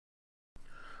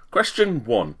Question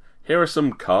 1. Here are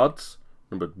some cards,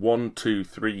 numbered 1, 2,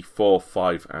 3, 4,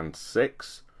 5 and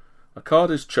 6. A card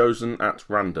is chosen at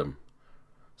random.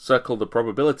 Circle the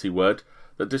probability word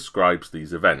that describes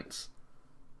these events.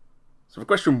 So for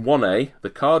question 1a, the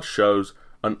card shows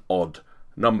an odd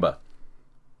number.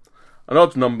 An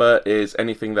odd number is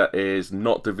anything that is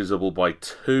not divisible by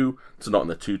 2. It's not in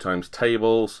the 2 times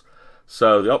tables.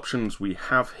 So the options we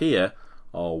have here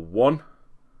are 1,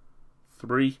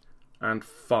 3 and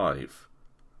 5.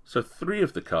 So 3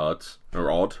 of the cards are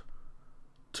odd.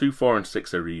 2, 4 and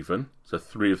 6 are even. So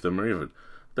 3 of them are even.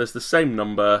 There's the same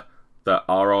number that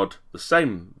are odd, the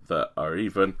same that are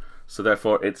even. So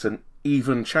therefore it's an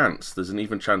even chance. There's an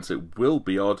even chance it will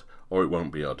be odd or it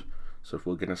won't be odd. So if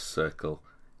we're going to circle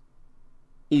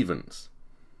evens.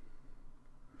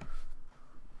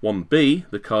 1b,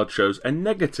 the card shows a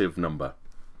negative number.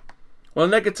 Well, a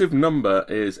negative number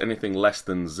is anything less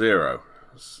than 0.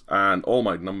 And all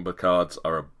my number cards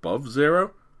are above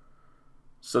 0.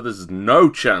 So there's no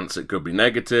chance it could be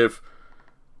negative.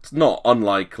 It's not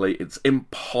unlikely. It's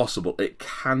impossible. It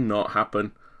cannot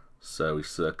happen. So we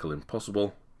circle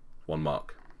impossible. 1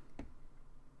 mark.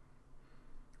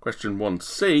 Question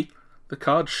 1c, the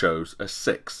card shows a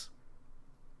 6.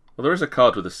 Well, there is a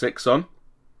card with a 6 on.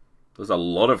 There's a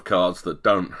lot of cards that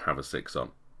don't have a 6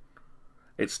 on.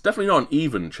 It's definitely not an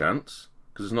even chance,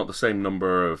 because there's not the same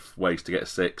number of ways to get a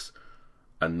 6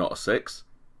 and not a 6.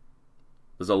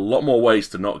 There's a lot more ways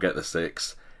to not get the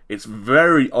 6. It's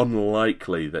very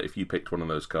unlikely that if you picked one of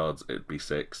those cards, it'd be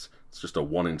 6. It's just a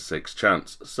 1 in 6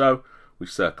 chance. So we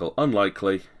circle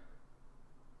unlikely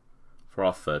for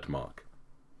our 3rd mark.